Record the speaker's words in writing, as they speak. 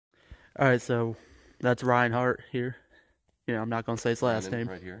Alright, so that's Ryan Hart here. I'm not going to say his last name.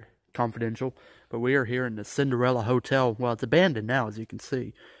 Right here. Confidential. But we are here in the Cinderella Hotel. Well, it's abandoned now, as you can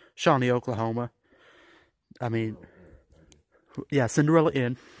see. Shawnee, Oklahoma. I mean, yeah, Cinderella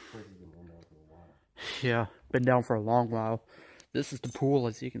Inn. Yeah, been down for a long while. This is the pool,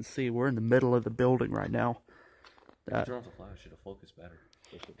 as you can see. We're in the middle of the building right now. Turn off the flash, it'll focus better.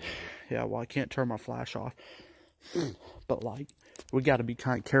 Yeah, well, I can't turn my flash off. But, like, we got to be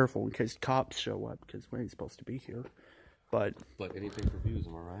kind of careful in case cops show up, because we ain't supposed to be here. But anything for views,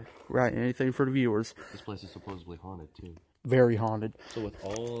 am I right? Right, anything for the viewers. This place is supposedly haunted, too. Very haunted. So with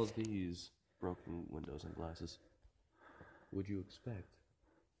all of these broken windows and glasses, would you expect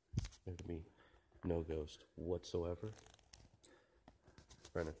there to be no ghost whatsoever?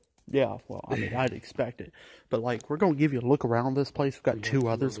 Brennan. Yeah, well, I mean, I'd expect it. But, like, we're going to give you a look around this place. We've got two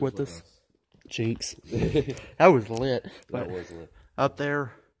others with us. Jinx. That was lit. That was lit. Up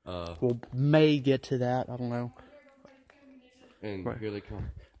there, we may get to that. I don't know. And here they come.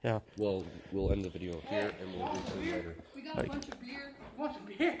 Yeah. Well, we'll end the video here, and we'll do some later. We got a bunch of beer. Want some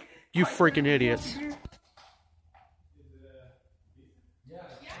beer? You freaking idiots.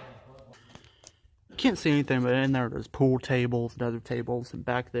 Can't see anything, but in there's pool tables and other tables, and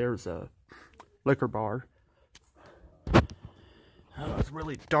back there's a liquor bar. Oh, it's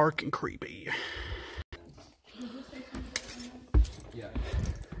really dark and creepy. Yeah.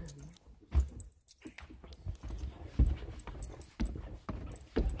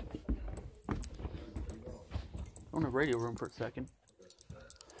 On the radio room for a second.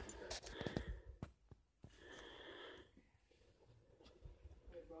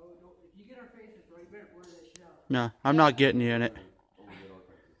 No, I'm not getting you in it.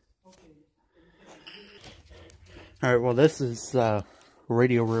 Alright, well this is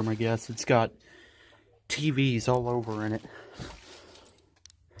radio room, I guess. It's got TVs all over in it.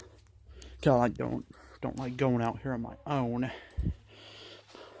 Kinda like don't like going out here on my own.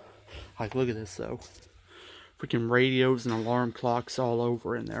 Like, look at this though. Freaking radios and alarm clocks all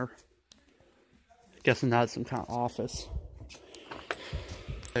over in there. Guessing that's some kind of office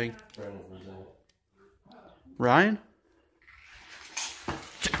thing. Ryan?